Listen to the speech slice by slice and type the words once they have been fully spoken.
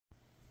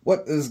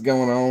What is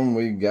going on?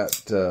 We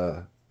got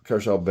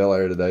Kershaw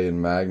Belair today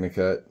in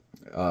Magnacut.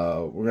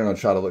 We're going to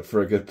try to look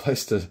for a good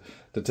place to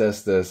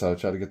test this. I'll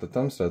try to get the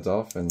thumb studs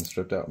off and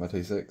stripped out my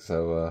T6.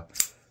 So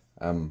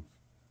I'm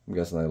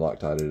guessing they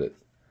Loctited it.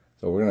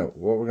 So what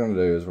we're gonna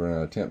do is we're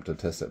gonna attempt to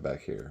test it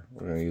back here.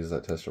 We're gonna use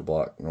that tester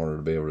block in order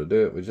to be able to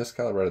do it. We just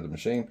calibrated the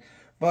machine,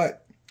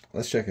 but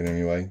let's check it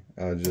anyway,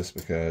 just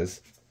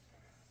because.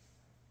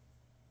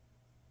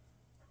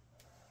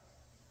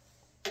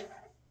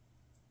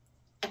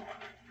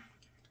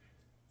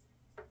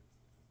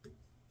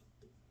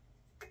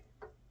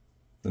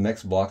 The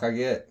next block I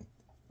get,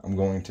 I'm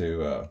going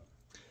to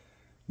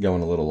go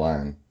in a little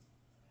line.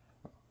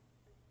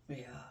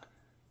 Yeah.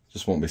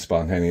 Just won't be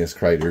spontaneous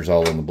craters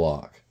all in the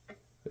block.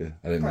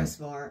 I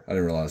Smart.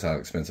 didn't realize how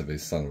expensive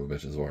these son of a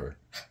bitches were.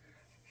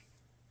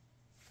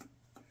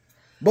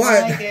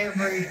 But like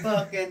every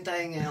fucking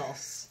thing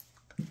else.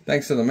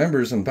 Thanks to the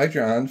members and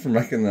Patreon for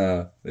making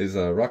these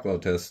Rockwell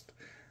tests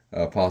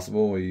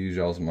possible. We use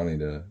y'all's money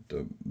to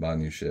buy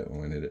new shit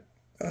when we need it.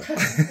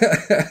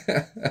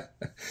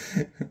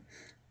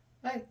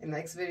 Hey, it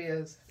makes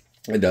videos.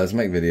 It does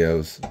make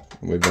videos.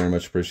 We very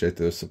much appreciate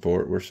the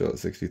support. We're still at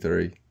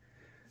 63.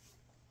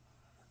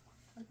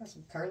 I got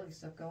some curly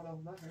stuff going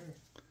on my hair.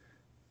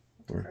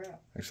 We're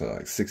actually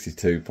like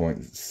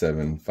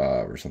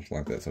 62.75 or something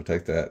like that. So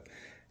take that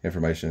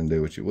information and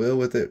do what you will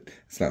with it.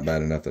 It's not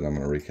bad enough that I'm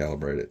going to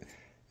recalibrate it.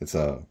 It's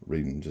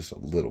reading just a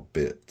little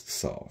bit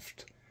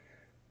soft.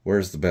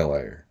 Where's the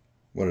Belair?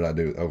 What did I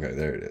do? Okay,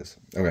 there it is.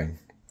 Okay,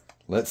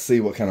 let's see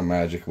what kind of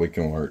magic we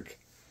can work.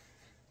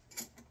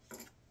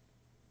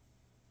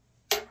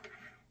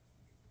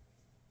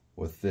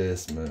 With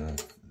this, man.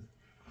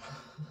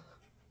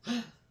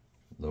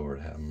 Lord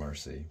have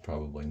mercy.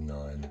 Probably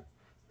none.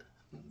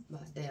 My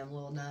damn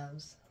little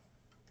nose.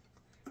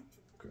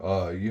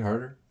 You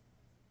heard her?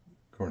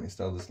 Courtney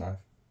stole this knife.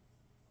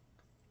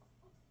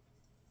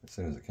 As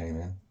soon as it came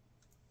in.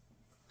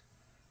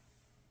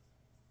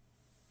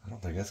 I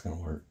don't think that's going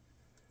to work.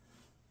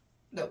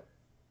 Nope.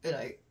 It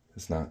ain't.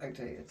 It's not. I can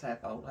tell you, it's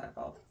half on, half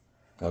off.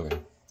 Okay.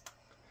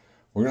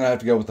 We're going to have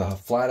to go with the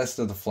flattest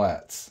of the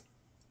flats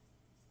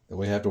that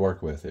we have to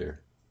work with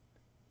here.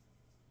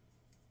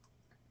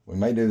 We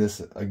may do this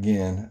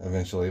again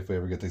eventually if we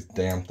ever get these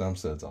damn thumb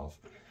studs off.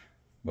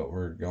 But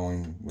we're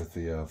going with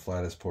the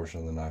flattest portion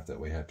of the knife that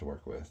we have to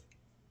work with.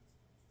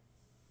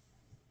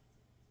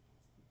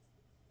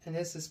 And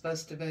this is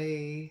supposed to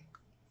be...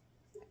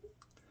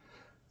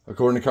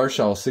 According to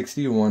Kershaw,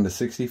 61 to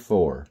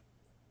 64.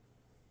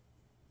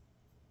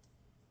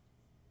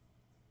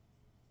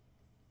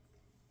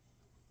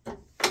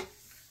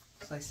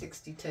 Say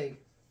 62.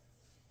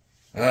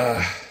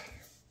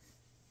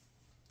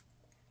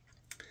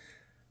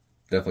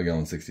 Definitely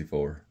going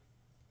 64.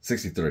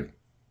 63.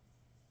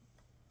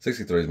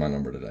 63 is my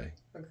number today.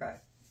 Okay.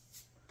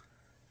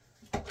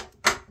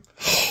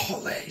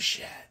 Holy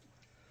shit.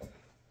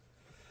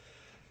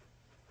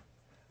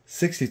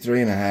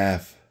 63 and a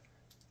half.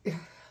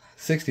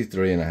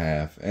 63 and a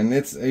half. And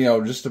it's,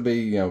 just to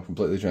be,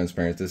 completely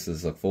transparent, this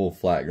is a full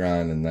flat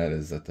grind, and that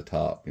is at the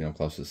top,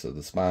 closest to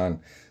the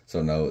spine.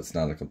 So no, it's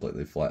not a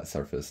completely flat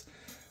surface.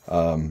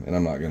 And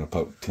I'm not going to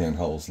poke 10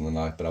 holes in the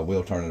knife, but I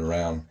will turn it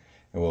around,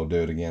 and we'll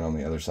do it again on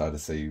the other side to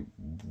see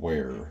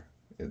where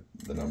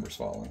the number's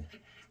falling.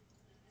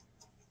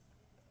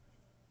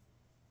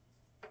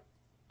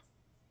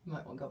 You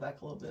might want to go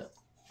back a little bit,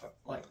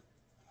 like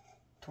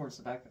towards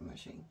the back of the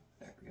machine.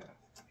 There we go.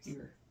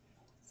 Here.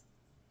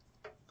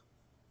 There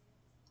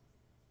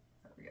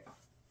we go.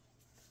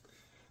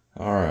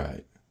 All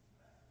right.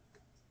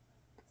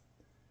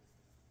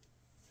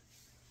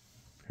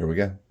 Here we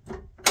go.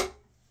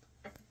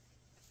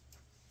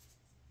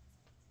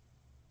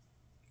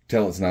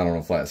 Tell it's not on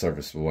a flat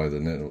surface the way the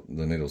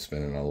needle's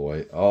spinning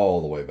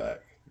all the way back.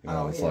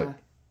 It's like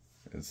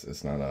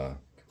it's not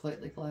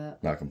completely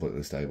flat. Not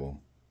completely stable.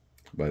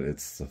 But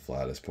it's the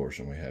flattest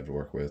portion we have to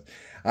work with.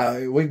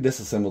 We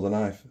disassembled the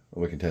knife.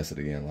 We can test it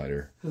again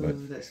later. Ooh,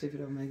 but that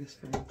stupid Omega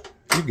spring.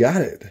 You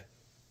got it.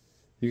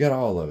 You got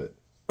all of it.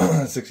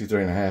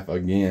 63 and a half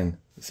again.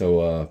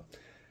 So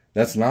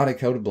that's not a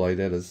coated blade.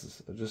 That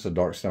is just a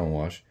dark stone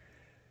wash.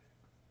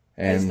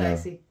 And hey,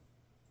 Stacy.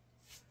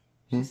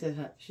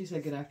 She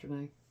said good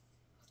afternoon.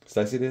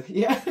 Stacy did?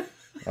 Yeah.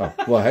 Oh,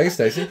 well, hey,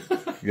 Stacy.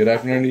 Good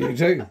afternoon to you,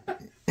 too.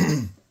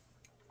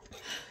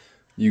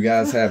 You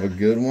guys have a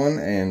good one.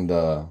 And,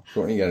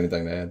 Courtney, you got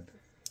anything to add?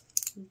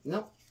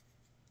 Nope.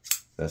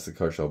 That's the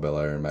Kershaw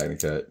Belair and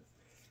Magnacut.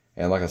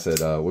 And like I said,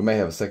 we may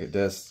have a second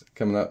test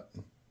coming up.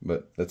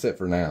 But that's it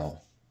for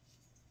now.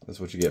 That's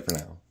what you get for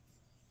now.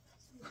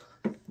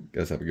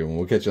 Guys, have a good one.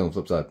 We'll catch you on the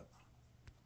flip side.